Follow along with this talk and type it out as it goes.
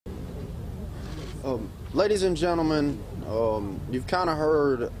Ladies and gentlemen, you've kind of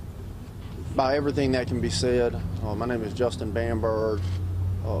heard by everything that can be said. My name is Justin Bamberg,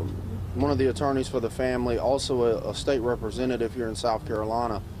 one of the attorneys for the family, also a state representative here in South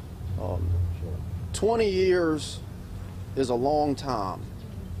Carolina. 20 years is a long time,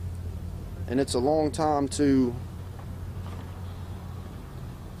 and it's a long time to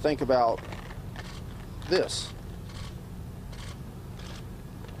think about this.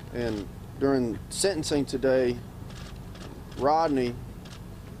 And during sentencing today, Rodney,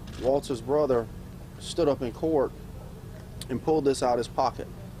 Walter's brother, stood up in court and pulled this out of his pocket.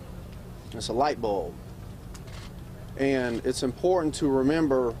 It's a light bulb. And it's important to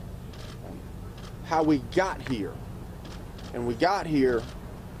remember how we got here. And we got here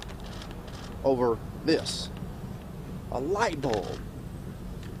over this. A light bulb.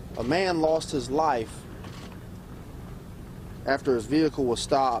 A man lost his life after his vehicle was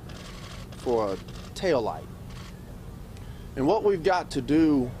stopped for a taillight. And what we've got to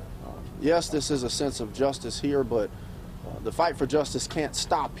do, yes, this is a sense of justice here, but the fight for justice can't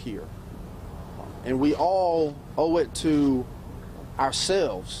stop here. And we all owe it to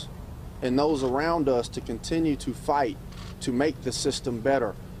ourselves and those around us to continue to fight to make the system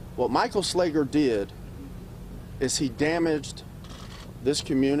better. What Michael Slager did is he damaged this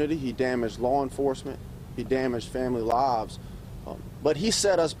community, he damaged law enforcement, he damaged family lives, but he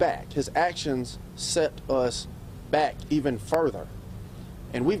set us back. His actions set us back even further.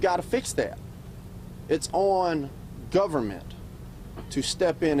 And we've got to fix that. It's on government to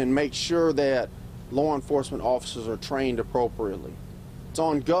step in and make sure that law enforcement officers are trained appropriately. It's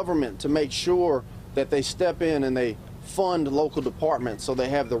on government to make sure that they step in and they fund local departments so they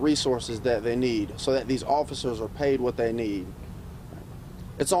have the resources that they need, so that these officers are paid what they need.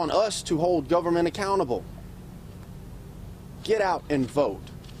 It's on us to hold government accountable. Get out and vote.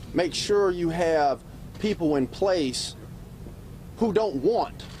 Make sure you have people in place who don't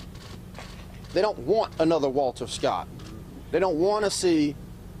want another Walter Scott. They don't want to see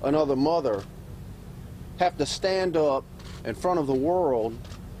another mother have to stand up in front of the world,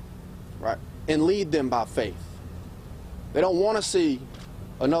 right, and lead them by faith. They don't want to see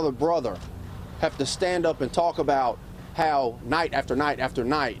another brother have to stand up and talk about how night after night after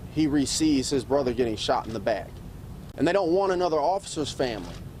night he sees his brother getting shot in the back. And they don't want another officer's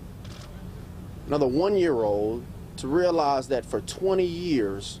family, another one-year-old, to realize that for 20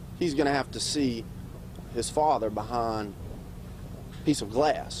 years he's going to have to see his father behind a piece of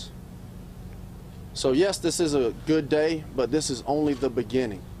glass. So yes, this is a good day, but this is only the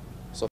beginning.